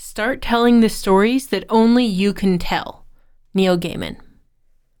Start telling the stories that only you can tell. Neil Gaiman.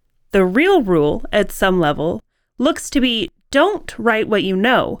 The real rule, at some level, looks to be don't write what you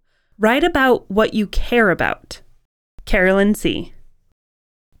know. Write about what you care about. Carolyn C.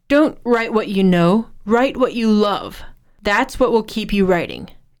 Don't write what you know. Write what you love. That's what will keep you writing.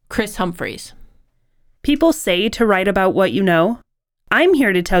 Chris Humphreys. People say to write about what you know. I'm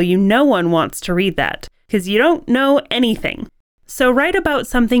here to tell you no one wants to read that, because you don't know anything. So write about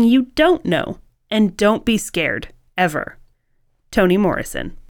something you don't know, and don't be scared, ever. Toni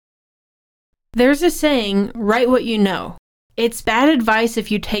Morrison. There's a saying, write what you know. It's bad advice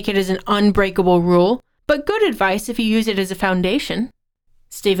if you take it as an unbreakable rule, but good advice if you use it as a foundation.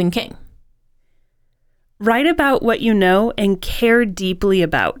 Stephen King. Write about what you know and care deeply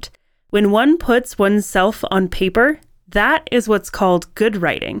about. When one puts oneself on paper, that is what's called good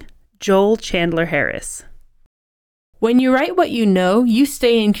writing. Joel Chandler Harris. When you write what you know, you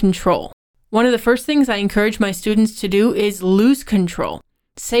stay in control. One of the first things I encourage my students to do is lose control.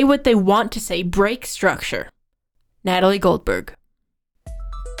 Say what they want to say, break structure. Natalie Goldberg.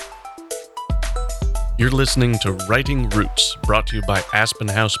 You're listening to Writing Roots, brought to you by Aspen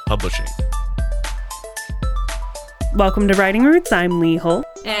House Publishing. Welcome to Writing Roots. I'm Lee Hull.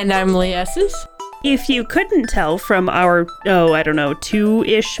 And I'm Lee Esses. If you couldn't tell from our,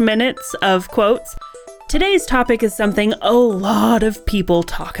 2-ish minutes of quotes, today's topic is something a lot of people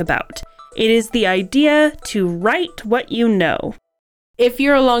talk about. It is the idea to write what you know. If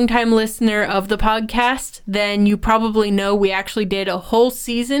you're a longtime listener of the podcast, then you probably know we actually did a whole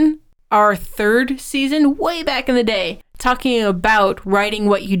season, our third season, way back in the day, talking about writing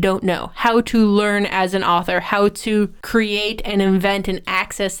what you don't know, how to learn as an author, how to create and invent and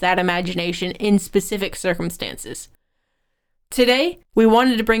access that imagination in specific circumstances. Today, we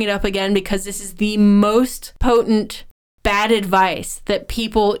wanted to bring it up again because this is the most potent bad advice that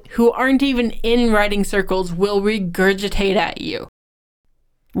people who aren't even in writing circles will regurgitate at you.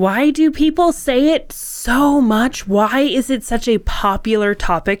 Why do people say it so much? Why is it such a popular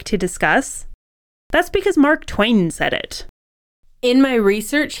topic to discuss? That's because Mark Twain said it. In my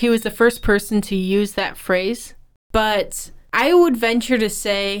research, he was the first person to use that phrase, but I would venture to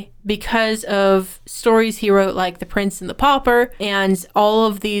say because of stories he wrote like The Prince and the Pauper and all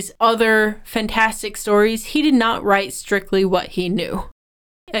of these other fantastic stories, he did not write strictly what he knew.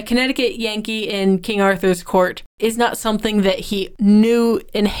 A Connecticut Yankee in King Arthur's court is not something that he knew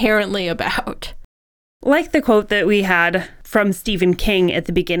inherently about. Like the quote that we had from Stephen King at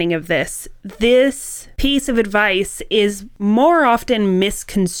the beginning of this piece of advice is more often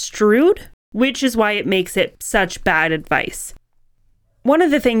misconstrued, which is why it makes it such bad advice. One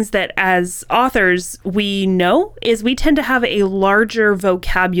of the things that as authors we know is we tend to have a larger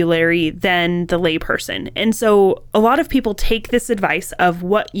vocabulary than the layperson. And so a lot of people take this advice of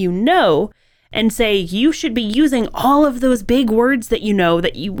what you know and say you should be using all of those big words that you know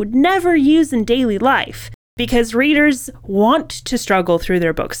that you would never use in daily life. Because readers want to struggle through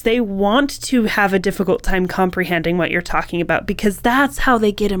their books. They want to have a difficult time comprehending what you're talking about because that's how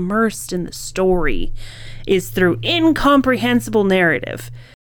they get immersed in the story, is through incomprehensible narrative.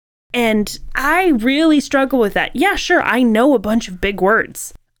 And I really struggle with that. Yeah, sure, I know a bunch of big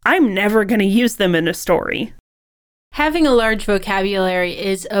words. I'm never going to use them in a story. Having a large vocabulary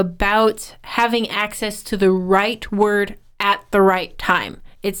is about having access to the right word at the right time.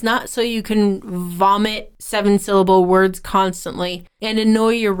 It's not so you can vomit 7-syllable words constantly and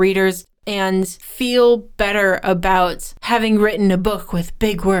annoy your readers and feel better about having written a book with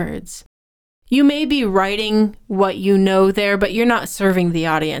big words. You may be writing what you know there, but you're not serving the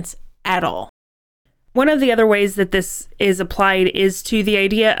audience at all. One of the other ways that this is applied is to the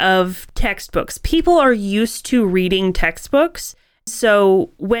idea of textbooks. People are used to reading textbooks.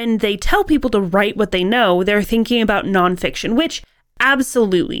 So when they tell people to write what they know, they're thinking about nonfiction, which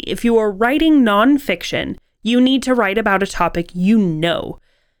absolutely, if you are writing nonfiction, you need to write about a topic you know.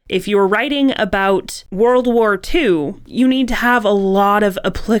 If you're writing about World War II, you need to have a lot of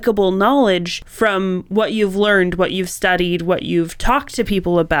applicable knowledge from what you've learned, what you've studied, what you've talked to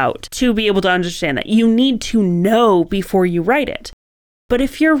people about to be able to understand that. You need to know before you write it. But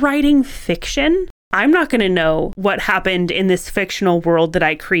if you're writing fiction, I'm not going to know what happened in this fictional world that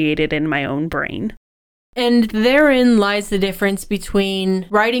I created in my own brain. And therein lies the difference between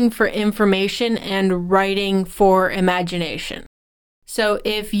writing for information and writing for imagination. So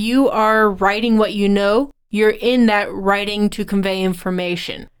if you are writing what you know, you're in that writing to convey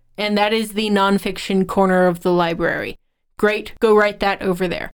information. And that is the nonfiction corner of the library. Great, go write that over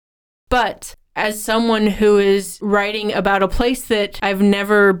there. But as someone who is writing about a place that I've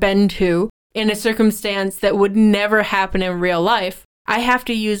never been to, in a circumstance that would never happen in real life, I have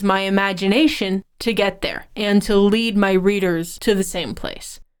to use my imagination to get there and to lead my readers to the same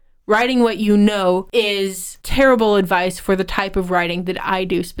place. Writing what you know is terrible advice for the type of writing that I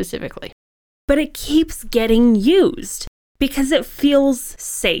do specifically. But it keeps getting used because it feels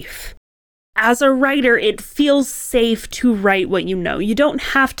safe. As a writer, it feels safe to write what you know. You don't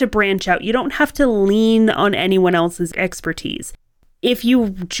have to branch out. You don't have to lean on anyone else's expertise. If you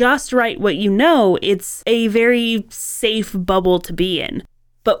just write what you know, it's a very safe bubble to be in.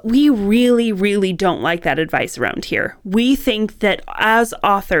 But we really, really don't like that advice around here. We think that as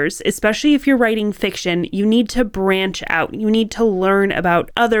authors, especially if you're writing fiction, you need to branch out. You need to learn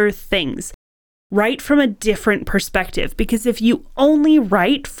about other things. Write from a different perspective, because if you only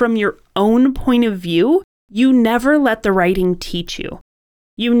write from your own point of view, you never let the writing teach you.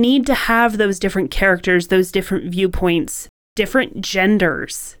 You need to have those different characters, those different viewpoints, different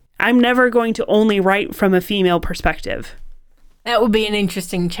genders. I'm never going to only write from a female perspective. That would be an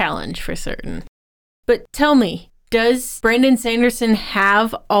interesting challenge for certain. But tell me, does Brandon Sanderson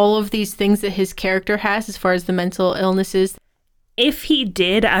have all of these things that his character has as far as the mental illnesses? If he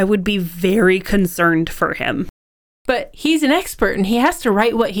did, I would be very concerned for him. But he's an expert and he has to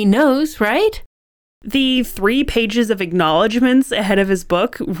write what he knows, right? The 3 pages of acknowledgments ahead of his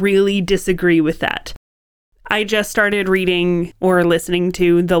book really disagree with that. I just started reading or listening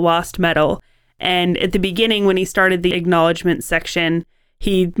to The Lost Metal, and at the beginning when he started the acknowledgement section,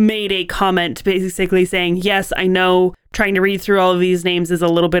 he made a comment basically saying, yes, I know trying to read through all of these names is a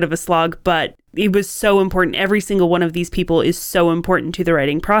little bit of a slog, but it was so important. Every single one of these people is so important to the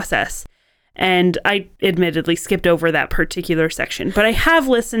writing process. And I admittedly skipped over that particular section, but I have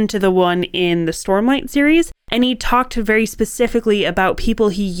listened to the one in the Stormlight series, and he talked very specifically about people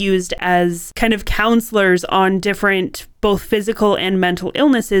he used as kind of counselors on different both physical and mental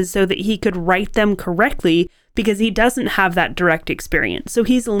illnesses so that he could write them correctly, because he doesn't have that direct experience. So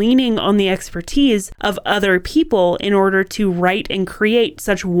he's leaning on the expertise of other people in order to write and create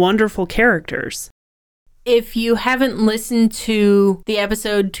such wonderful characters. If you haven't listened to the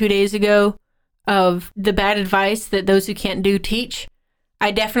episode 2 days ago of the bad advice that those who can't do teach,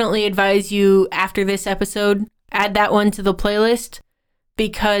 I definitely advise you after this episode, add that one to the playlist,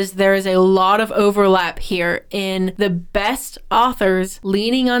 because there is a lot of overlap here in the best authors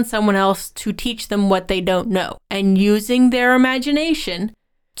leaning on someone else to teach them what they don't know and using their imagination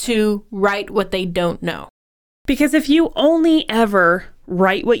to write what they don't know. Because if you only ever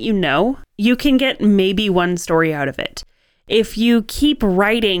write what you know, you can get maybe one story out of it. If you keep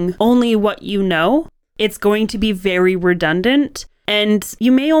writing only what you know, it's going to be very redundant, and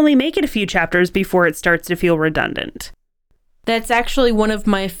you may only make it a few chapters before it starts to feel redundant. That's actually one of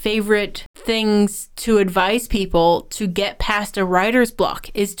my favorite things to advise people to get past a writer's block,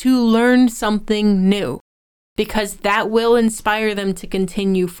 is to learn something new, because that will inspire them to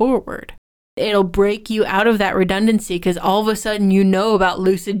continue forward. It'll break you out of that redundancy because all of a sudden you know about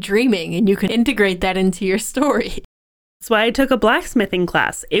lucid dreaming and you can integrate that into your story. That's why I took a blacksmithing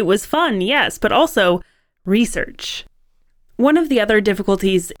class. It was fun, yes, but also research. One of the other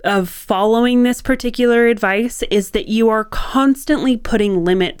difficulties of following this particular advice is that you are constantly putting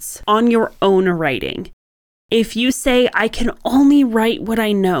limits on your own writing. If you say, I can only write what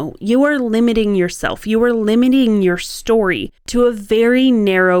I know, you are limiting yourself. You are limiting your story to a very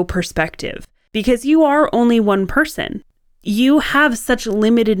narrow perspective because you are only one person. You have such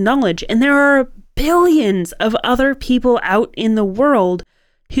limited knowledge, and there are billions of other people out in the world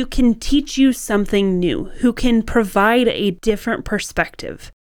who can teach you something new, who can provide a different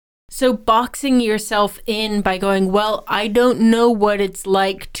perspective. So boxing yourself in by going, well, I don't know what it's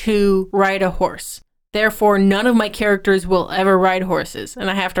like to ride a horse. Therefore, none of my characters will ever ride horses, and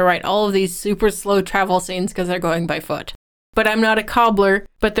I have to write all of these super slow travel scenes because they're going by foot. But I'm not a cobbler,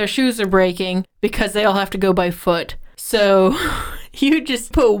 but their shoes are breaking because they all have to go by foot. So you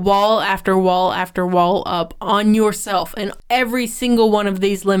just put wall after wall after wall up on yourself, and every single one of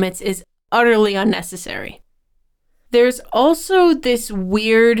these limits is utterly unnecessary. There's also this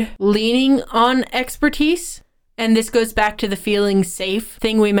weird leaning on expertise, and this goes back to the feeling safe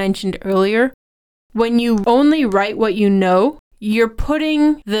thing we mentioned earlier. When you only write what you know, you're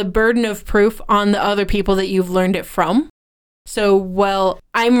putting the burden of proof on the other people that you've learned it from. So, well,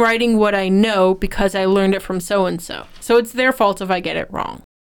 I'm writing what I know because I learned it from so-and-so. So it's their fault if I get it wrong.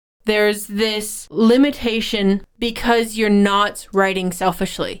 There's this limitation because you're not writing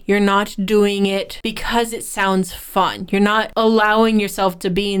selfishly. You're not doing it because it sounds fun. You're not allowing yourself to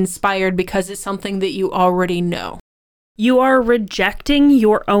be inspired because it's something that you already know. You are rejecting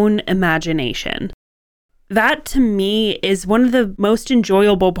your own imagination. That to me is one of the most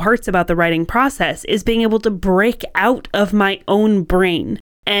enjoyable parts about the writing process, is being able to break out of my own brain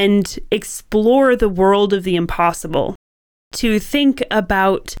and explore the world of the impossible. To think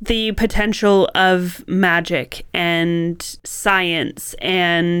about the potential of magic and science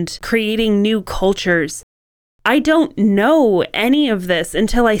and creating new cultures. I don't know any of this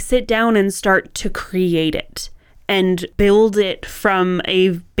until I sit down and start to create it and build it from a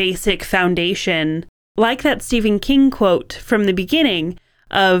basic foundation. Like that Stephen King quote from the beginning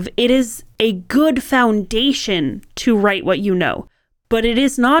of, it is a good foundation to write what you know, but it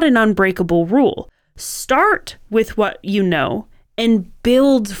is not an unbreakable rule. Start with what you know and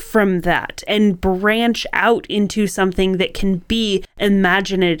build from that and branch out into something that can be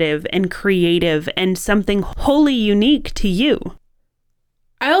imaginative and creative and something wholly unique to you.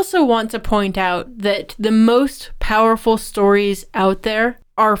 I also want to point out that the most powerful stories out there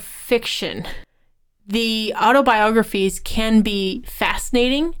are fiction. The autobiographies can be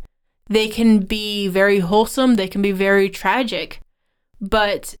fascinating, they can be very wholesome, they can be very tragic,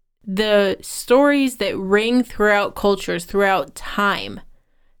 but the stories that ring throughout cultures, throughout time.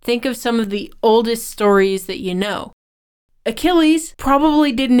 Think of some of the oldest stories that you know. Achilles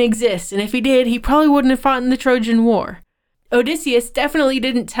probably didn't exist, and if he did, he probably wouldn't have fought in the Trojan War. Odysseus definitely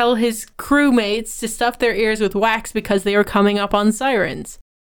didn't tell his crewmates to stuff their ears with wax because they were coming up on sirens.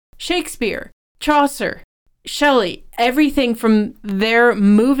 Shakespeare, Chaucer, Shelley, everything from their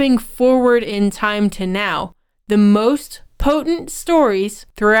moving forward in time to now, the most potent stories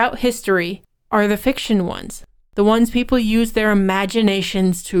throughout history are the fiction ones, the ones people use their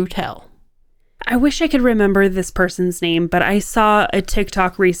imaginations to tell. I wish I could remember this person's name, but I saw a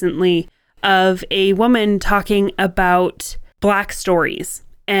TikTok recently of a woman talking about Black stories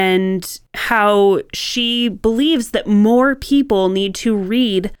and how she believes that more people need to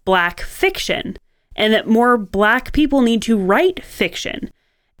read Black fiction and that more Black people need to write fiction.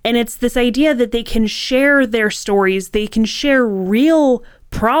 And it's this idea that they can share their stories, they can share real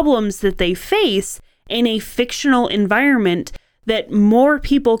problems that they face in a fictional environment that more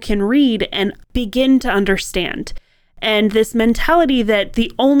people can read and begin to understand. And this mentality that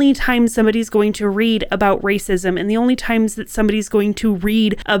the only time somebody's going to read about racism and the only times that somebody's going to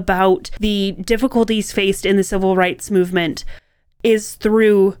read about the difficulties faced in the civil rights movement is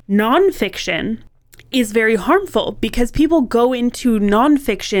through nonfiction is very harmful, because people go into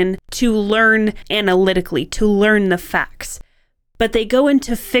nonfiction to learn analytically, to learn the facts, but they go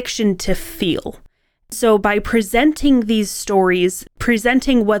into fiction to feel. So by presenting these stories,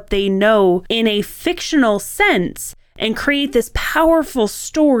 presenting what they know in a fictional sense, and create this powerful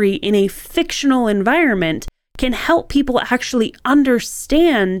story in a fictional environment, can help people actually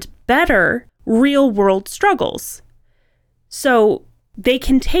understand better real world struggles. So they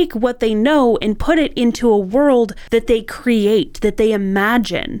can take what they know and put it into a world that they create, that they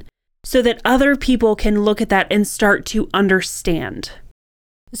imagine, so that other people can look at that and start to understand.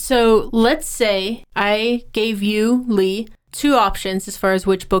 So let's say I gave you, Lee, 2 options as far as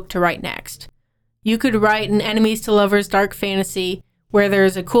which book to write next. You could write an enemies to lovers dark fantasy where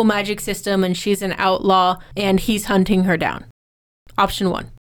there's a cool magic system and she's an outlaw and he's hunting her down. Option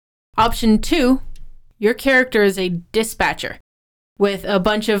 1. Option 2, your character is a dispatcher with a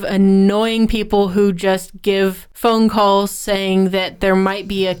bunch of annoying people who just give phone calls saying that there might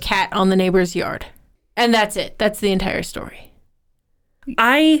be a cat on the neighbor's yard. And that's it. That's the entire story.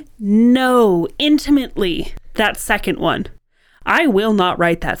 I know intimately that second one. I will not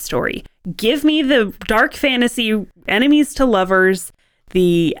write that story. Give me the dark fantasy, enemies to lovers,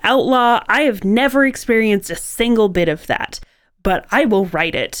 the outlaw. I have never experienced a single bit of that, but I will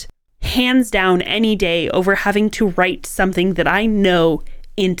write it. Hands down any day over having to write something that I know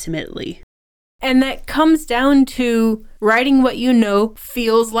intimately. And that comes down to writing what you know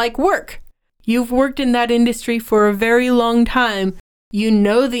feels like work. You've worked in that industry for a very long time. You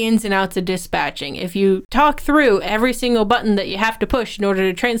know the ins and outs of dispatching. If you talk through every single button that you have to push in order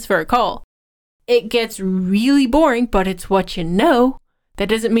to transfer a call, it gets really boring, but it's what you know. That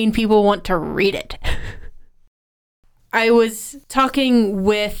doesn't mean people want to read it. I was talking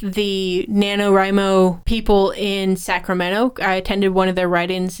with the NaNoWriMo people in Sacramento. I attended one of their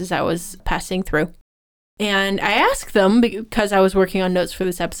write-ins as I was passing through. And I asked them, because I was working on notes for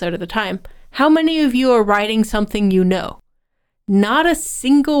this episode at the time, how many of you are writing something you know? Not a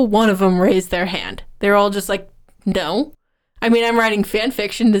single one of them raised their hand. They're all just like, no. I mean, I'm writing fan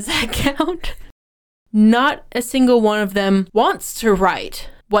fiction. Does that count? Not a single one of them wants to write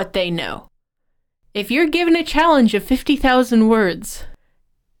what they know. If you're given a challenge of 50,000 words,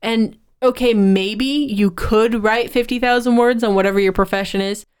 and okay, maybe you could write 50,000 words on whatever your profession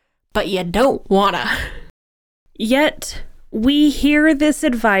is, but you don't wanna. Yet, we hear this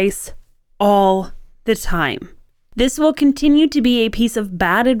advice all the time. This will continue to be a piece of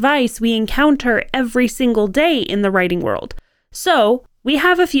bad advice we encounter every single day in the writing world. So, we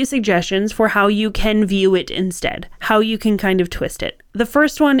have a few suggestions for how you can view it instead, how you can kind of twist it. The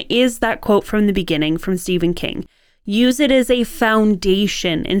first one is that quote from the beginning from Stephen King. Use it as a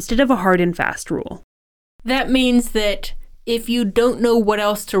foundation instead of a hard and fast rule. That means that if you don't know what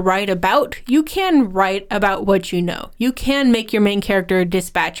else to write about, you can write about what you know. You can make your main character a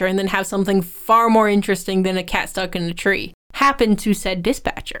dispatcher and then have something far more interesting than a cat stuck in a tree happen to said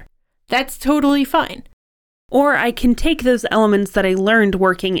dispatcher. That's totally fine. Or I can take those elements that I learned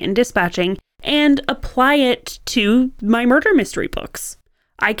working in dispatching and apply it to my murder mystery books.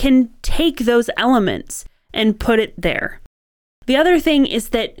 I can take those elements and put it there. The other thing is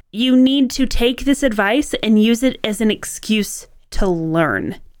that you need to take this advice and use it as an excuse to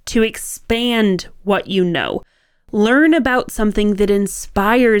learn, to expand what you know. Learn about something that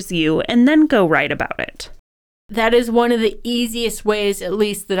inspires you and then go write about it. That is one of the easiest ways, at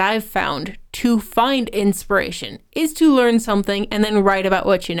least that I've found, to find inspiration, is to learn something and then write about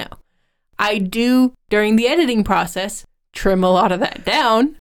what you know. I do, during the editing process, trim a lot of that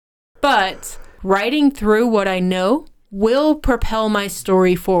down, but writing through what I know will propel my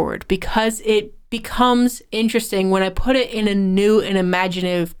story forward because it becomes interesting when I put it in a new and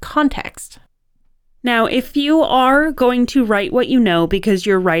imaginative context. Now, if you are going to write what you know because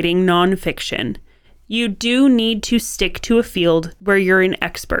you're writing nonfiction, you do need to stick to a field where you're an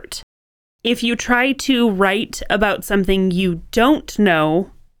expert. If you try to write about something you don't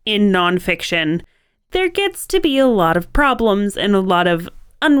know in nonfiction, there gets to be a lot of problems and a lot of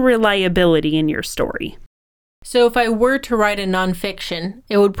unreliability in your story. So if I were to write a nonfiction,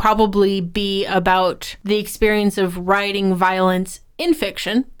 it would probably be about the experience of writing violence in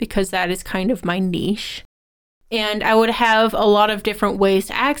fiction, because that is kind of my niche. And I would have a lot of different ways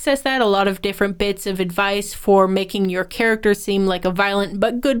to access that, a lot of different bits of advice for making your character seem like a violent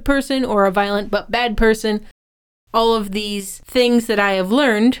but good person or a violent but bad person. All of these things that I have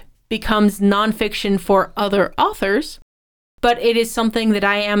learned becomes nonfiction for other authors, but it is something that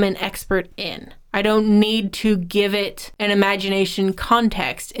I am an expert in. I don't need to give it an imagination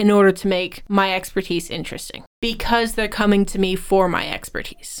context in order to make my expertise interesting, because they're coming to me for my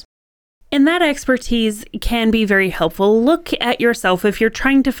expertise. And that expertise can be very helpful. Look at yourself if you're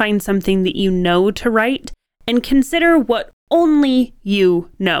trying to find something that you know to write, and consider what only you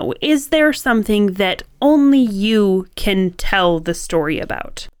know. Is there something that only you can tell the story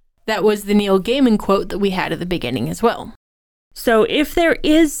about? That was the Neil Gaiman quote that we had at the beginning as well. So if there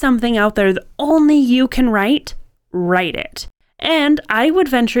is something out there that only you can write, write it. And I would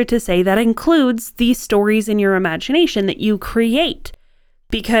venture to say that includes the stories in your imagination that you create,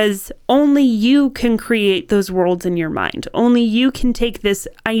 because only you can create those worlds in your mind. Only you can take this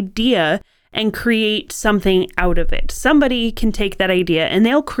idea and create something out of it. Somebody can take that idea and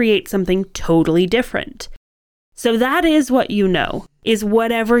they'll create something totally different. So that is what you know, is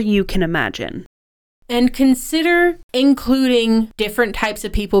whatever you can imagine. And consider including different types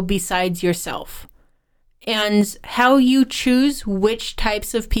of people besides yourself. And how you choose which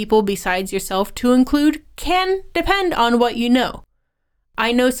types of people besides yourself to include can depend on what you know.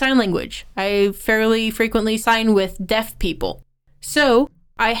 I know sign language. I fairly frequently sign with deaf people. So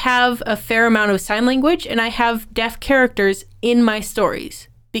I have a fair amount of sign language and I have deaf characters in my stories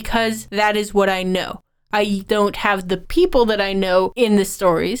because that is what I know. I don't have the people that I know in the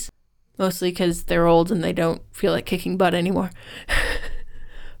stories, mostly because they're old and they don't feel like kicking butt anymore.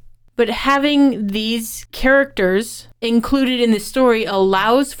 But having these characters included in the story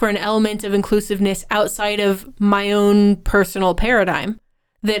allows for an element of inclusiveness outside of my own personal paradigm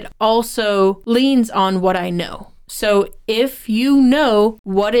that also leans on what I know. So if you know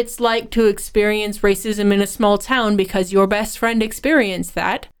what it's like to experience racism in a small town because your best friend experienced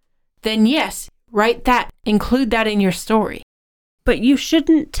that, then yes, write that, include that in your story. But you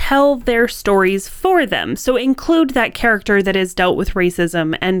shouldn't tell their stories for them. So include that character that has dealt with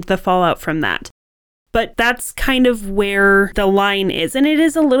racism and the fallout from that. But that's kind of where the line is. And it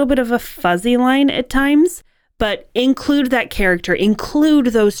is a little bit of a fuzzy line at times. But include that character. Include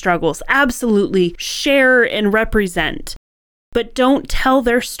those struggles. Absolutely share and represent. But don't tell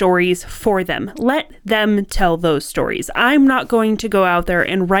their stories for them. Let them tell those stories. I'm not going to go out there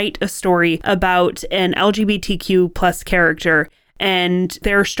and write a story about an LGBTQ plus character and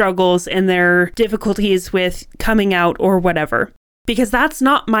their struggles and their difficulties with coming out or whatever, because that's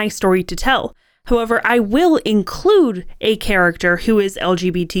not my story to tell. However, I will include a character who is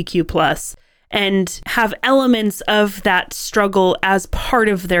LGBTQ+ and have elements of that struggle as part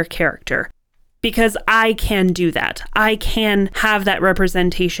of their character. because I can do that. I can have that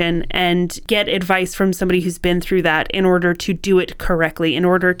representation and get advice from somebody who's been through that in order to do it correctly, in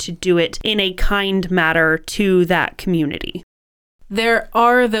order to do it in a kind manner to that community. There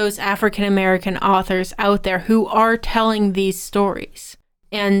are those African American authors out there who are telling these stories.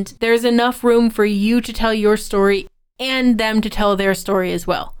 And there's enough room for you to tell your story and them to tell their story as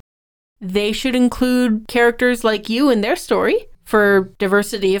well. They should include characters like you in their story, for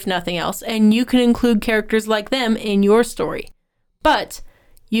diversity if nothing else, and you can include characters like them in your story. But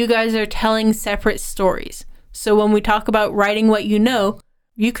you guys are telling separate stories. So when we talk about writing what you know,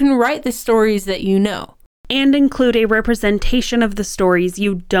 you can write the stories that you know. And include a representation of the stories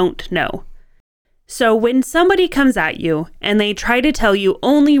you don't know. So when somebody comes at you and they try to tell you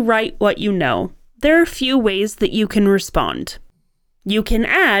only write what you know, there are a few ways that you can respond. You can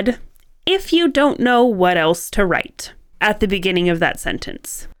add, if you don't know what else to write, at the beginning of that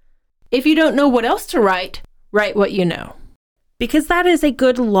sentence. If you don't know what else to write, write what you know. Because that is a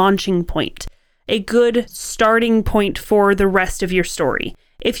good launching point, a good starting point for the rest of your story.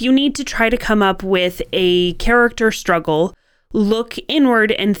 If you need to try to come up with a character struggle, look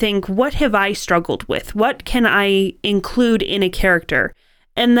inward and think, what have I struggled with? What can I include in a character?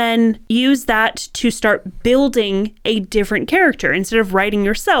 And then use that to start building a different character. Instead of writing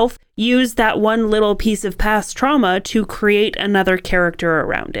yourself, use that one little piece of past trauma to create another character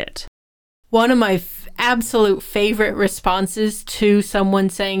around it. One of my absolute favorite responses to someone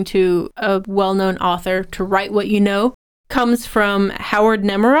saying to a well-known author to write what you know comes from Howard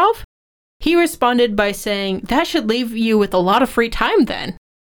Nemerov. He responded by saying, that should leave you with a lot of free time then.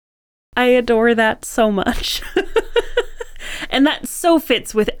 I adore that so much. And that so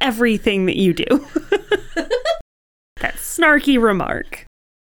fits with everything that you do. That snarky remark.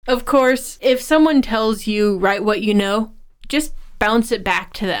 Of course, if someone tells you write what you know, just bounce it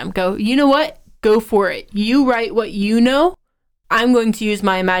back to them. Go, you know what? Go for it. You write what you know. I'm going to use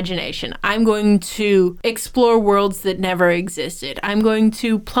my imagination. I'm going to explore worlds that never existed. I'm going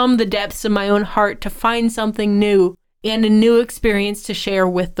to plumb the depths of my own heart to find something new and a new experience to share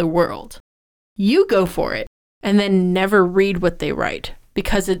with the world. You go for it. And then never read what they write,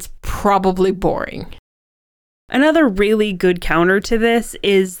 because it's probably boring. Another really good counter to this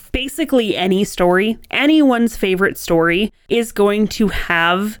is basically any story, anyone's favorite story, is going to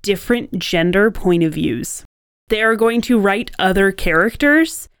have different gender point of views. They are going to write other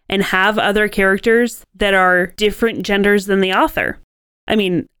characters and have other characters that are different genders than the author. I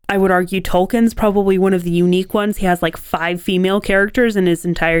mean, I would argue Tolkien's probably one of the unique ones. He has like 5 female characters in his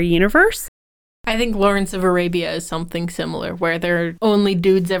entire universe. I think Lawrence of Arabia is something similar, where there are only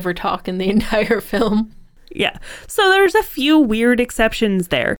dudes ever talk in the entire film. Yeah, so there's a few weird exceptions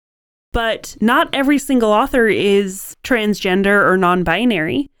there. But not every single author is transgender or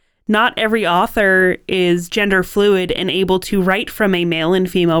non-binary. Not every author is gender fluid and able to write from a male and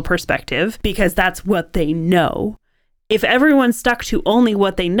female perspective, because that's what they know. If everyone stuck to only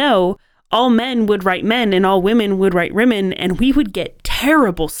what they know, all men would write men and all women would write women, and we would get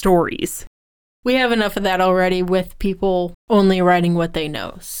terrible stories. We have enough of that already with people only writing what they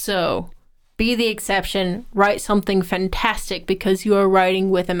know. So be the exception, write something fantastic because you are writing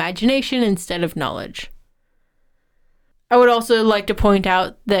with imagination instead of knowledge. I would also like to point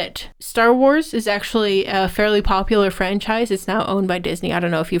out that Star Wars is actually a fairly popular franchise. It's now owned by Disney. I don't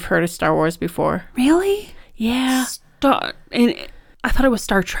know if you've heard of Star Wars before. Really? Yeah. I thought it was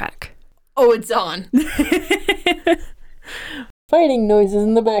Star Trek. Oh, it's on. Fighting noises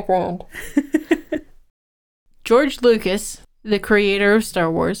in the background. George Lucas, the creator of Star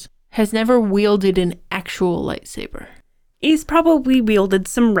Wars, has never wielded an actual lightsaber. He's probably wielded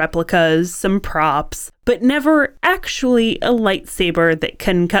some replicas, some props, but never actually a lightsaber that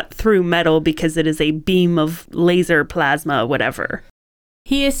can cut through metal because it is a beam of laser plasma, whatever.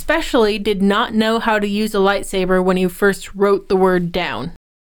 He especially did not know how to use a lightsaber when he first wrote the word down.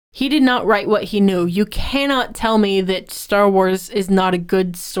 He did not write what he knew. You cannot tell me that Star Wars is not a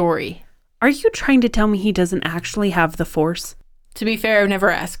good story. Are you trying to tell me he doesn't actually have the Force? To be fair, I've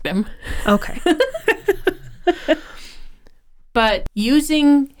never asked him. Okay. But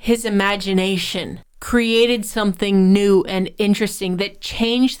using his imagination created something new and interesting that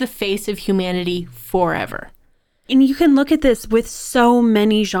changed the face of humanity forever. And you can look at this with so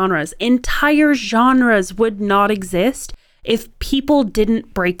many genres. Entire genres would not exist if people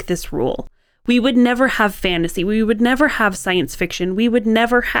didn't break this rule. We would never have fantasy. We would never have science fiction. We would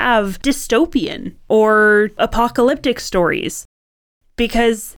never have dystopian or apocalyptic stories.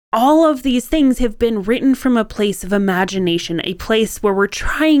 Because all of these things have been written from a place of imagination, a place where we're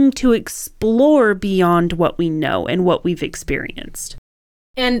trying to explore beyond what we know and what we've experienced.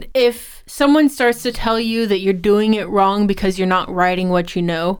 And if someone starts to tell you that you're doing it wrong because you're not writing what you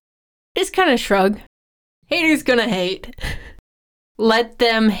know, just kind of shrug. Haters gonna hate. Let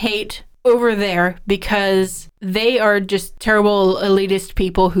them hate over there because they are just terrible elitist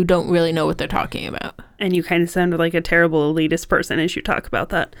people who don't really know what they're talking about. And you kind of sounded like a terrible elitist person as you talk about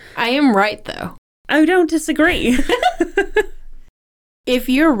that. I am right, though. I don't disagree. If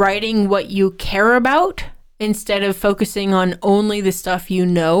you're writing what you care about instead of focusing on only the stuff you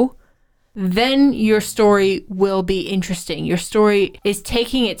know, then your story will be interesting. Your story is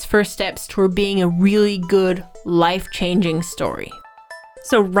taking its first steps toward being a really good, life-changing story.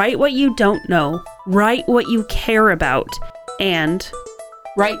 So write what you don't know, write what you care about, and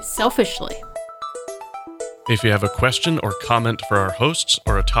write selfishly. If you have a question or comment for our hosts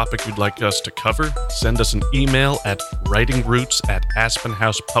or a topic you'd like us to cover, send us an email at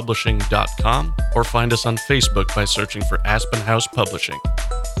writingroots@aspenhousepublishing.com or find us on Facebook by searching for Aspen House Publishing.